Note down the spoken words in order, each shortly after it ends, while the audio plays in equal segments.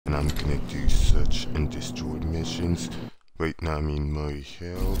and I'm gonna do search and destroy missions. Right now I'm in Murray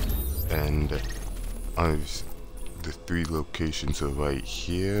Hill, and the 3 locations are right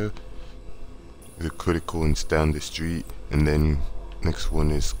here. The critical one's down the street, and then next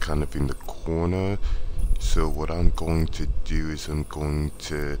one is kind of in the corner. So what I'm going to do is I'm going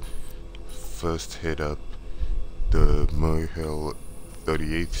to first hit up the Murray Hill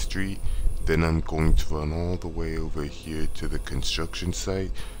 38th Street, then I'm going to run all the way over here to the construction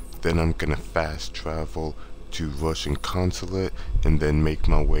site, then I'm gonna fast travel to Russian Consulate, and then make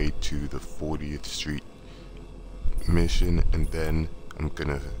my way to the 40th Street mission, and then I'm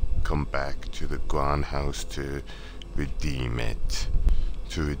gonna come back to the Grand House to redeem it.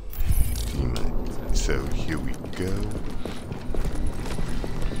 So here we go.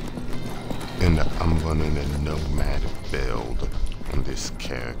 And I'm running a nomad build on this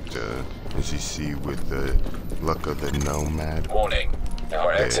character, as you see with the luck of the nomad. Warning, now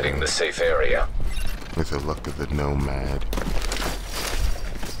we're exiting the safe area. With the luck of the nomad,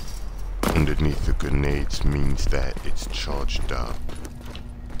 underneath the grenades means that it's charged up.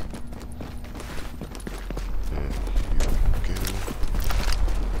 And here we go.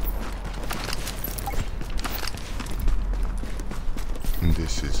 And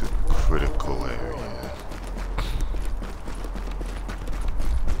this is a critical area.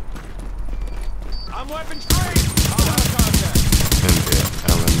 I'm weapons free! I'll have contact. And the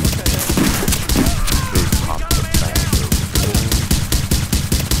elements, they pop the bag open.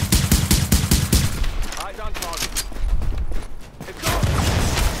 Eyes on target. It's go!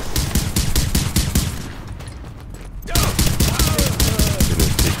 Gonna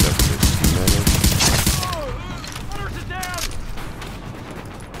take up this medic. Force is down!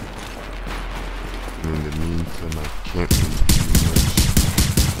 And in the meantime, I can't really do much of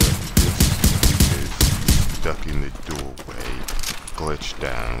this because he's stuck in the doorway, glitched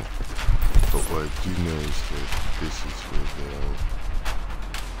down. But what I do know is that this is where they'll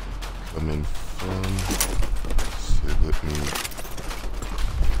come in from. So let me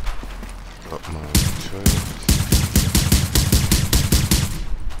up my turret.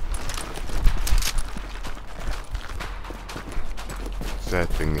 Sad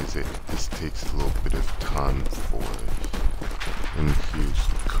thing is this takes a little bit of time for it. And here's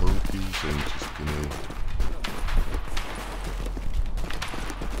Kobe's. I'm just gonna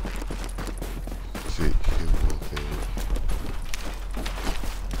sit here all day.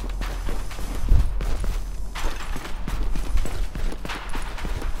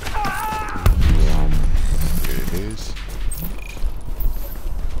 There it is.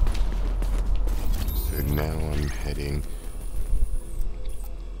 So now I'm heading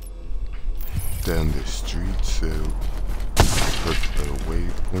down the street, so put a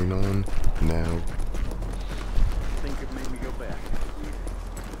waypoint on now. I think it made me go back.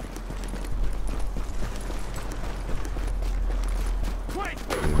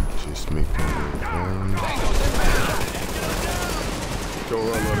 And just make my way around.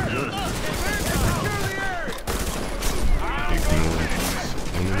 Ignore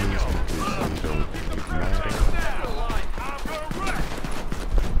these enemies because they don't really matter.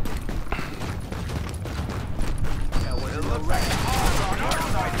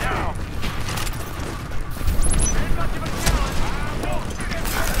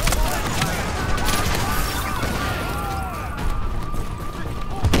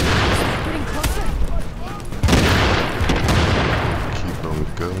 Keep on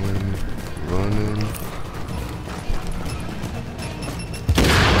going, running.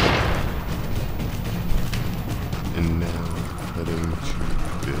 And now heading to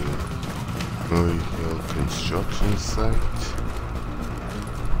the Murray Hill construction site.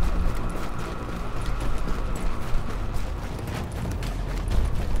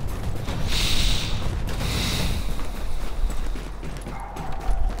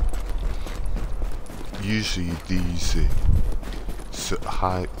 Usually these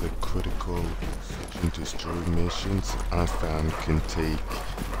the critical search and destroy missions I found can take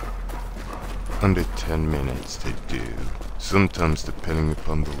under 10 minutes to do. Sometimes depending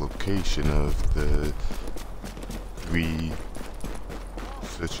upon the location of the 3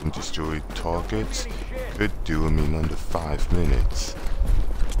 search and destroy targets, could do them in under 5 minutes.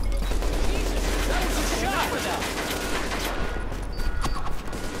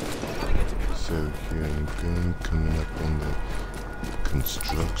 So here I'm going, coming up on the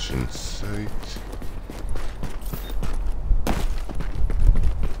construction site.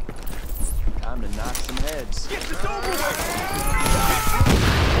 Time to knock some heads. Get this over with!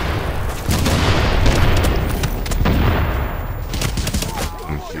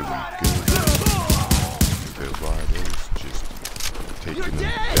 And here we go. The riders just taking them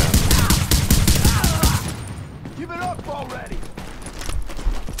down. Give it up already!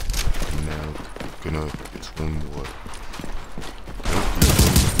 Now, it's one more.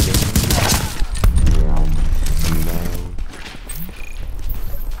 And now,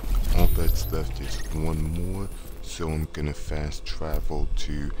 all that's left is one more, so I'm gonna fast travel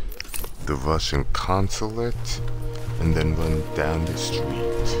to the Russian consulate, and then run down the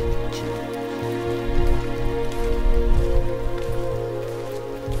street.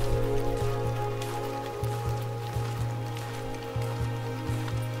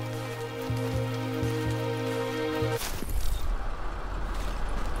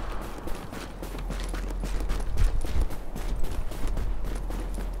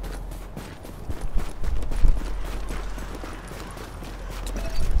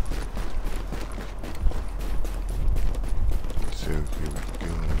 So here we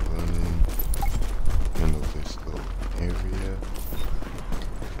go, running, handle this little area,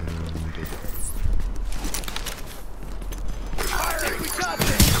 and it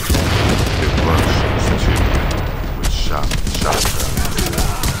rushes to with shotgun.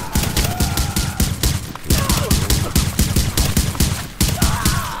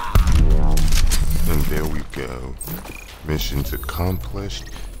 And there we go, missions accomplished.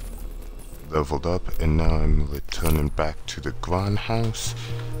 Leveled up, and now I'm returning back to the Grand House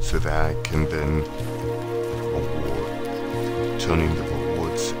so that I can then turning the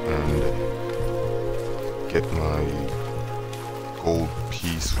rewards and get my gold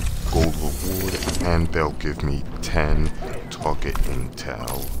reward, and they'll give me 10 target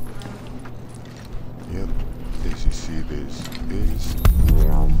intel. Yep, as you see, there's this,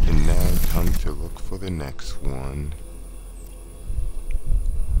 and now time to look for the next one.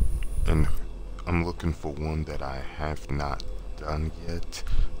 And I'm looking for one that I have not done yet.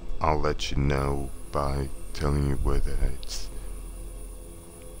 I'll let you know by telling you whether it's...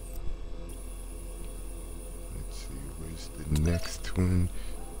 Let's see, where's the next one?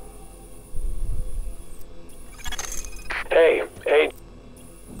 Hey.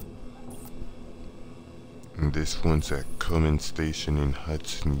 And this one's at Cummins Station in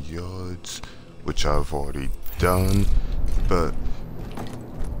Hudson Yards, which I've already done, but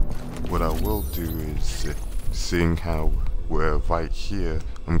what I will do is, seeing how we're right here,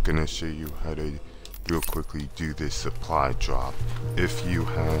 I'm gonna show you how to real quickly do this supply drop. If you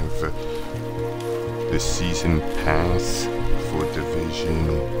have the season pass for Division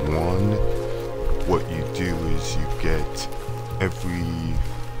 1, what you do is you get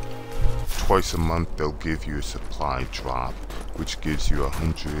twice a month they'll give you a supply drop, which gives you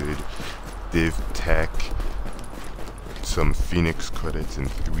 100 Div Tech, some Phoenix credits, and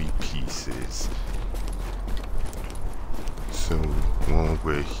 3 pieces. So while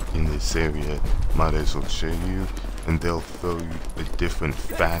we're in this area, might as well show you, and they'll throw you a different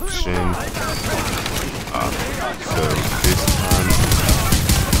faction. So this time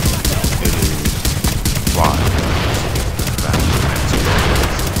it is Fire.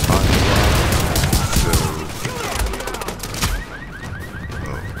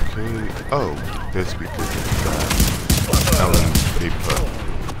 Oh, that's because it's they put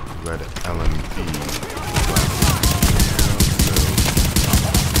red LMD.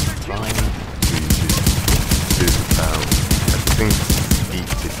 So you just, there's about, I think, 8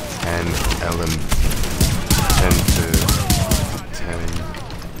 to 10 LMD, 10 to 10.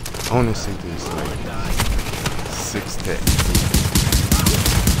 I want to say there's like 6 to 8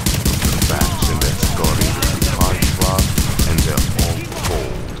 faction that's guarding the supply drop, and they're all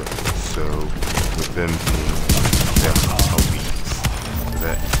gold. So, with them being their elites,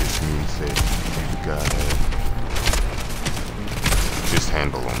 that just means that you gotta just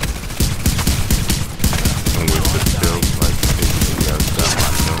handle them. And with the build, like, I've got my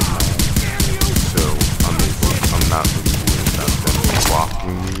nomad, so I'm not really worried about them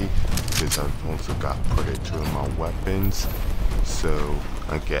blocking me, because I've also got Predator in my weapons, so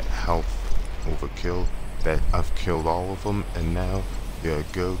I get health overkill. That I've killed all of them, and now yeah,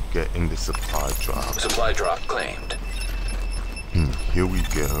 go get in the supply drop. Supply drop claimed. Here we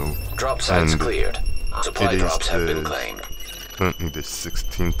go. Drop sites cleared. Supply drops have been claimed. Currently the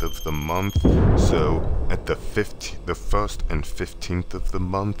 16th of the month, so at the 1st and 15th of the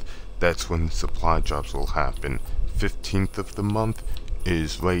month, that's when the supply drops will happen. 15th of the month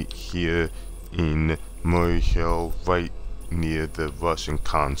is right here in Murray Hill, right near the Russian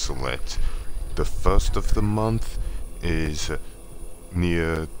consulate. The 1st of the month is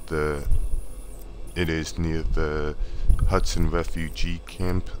near the Hudson refugee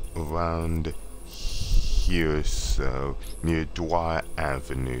camp around here, so near Dwyer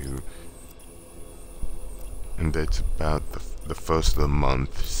Avenue. and that's about the first of the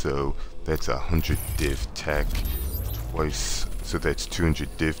month, so that's 100 div tech twice, so that's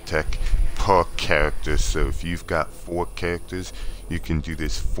 200 div tech per character. So if you've got 4 characters, you can do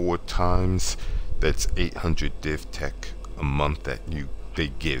this 4 times. That's 800 div tech a month that they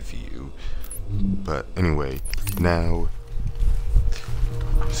give you. But anyway, now,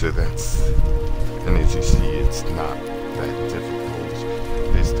 so that's, and as you see, it's not that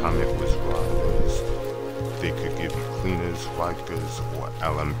difficult. This time it was riders. They could give you cleaners, Rikers, or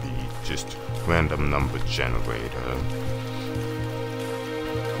LMB, just random number generator.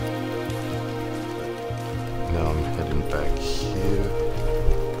 Now I'm heading back here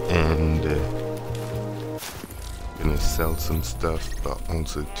and gonna sell some stuff, but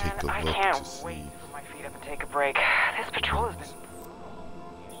also take a look to see. I can't wait to put my feet up and take a break. This patrol has been...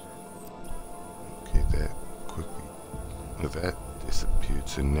 Okay, that quickly, well, that disappeared.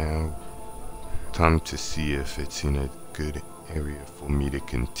 So now, time to see if it's in a good area for me to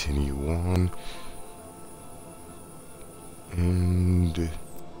continue on. And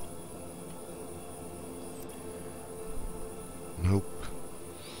nope.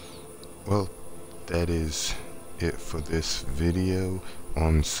 Well, that is it for this video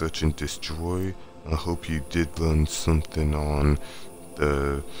on Search and Destroy. I hope you did learn something on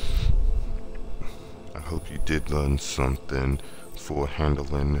the... I hope you did learn something for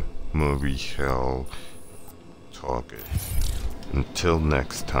handling Murray Hill target. Until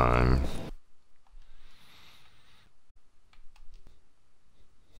next time.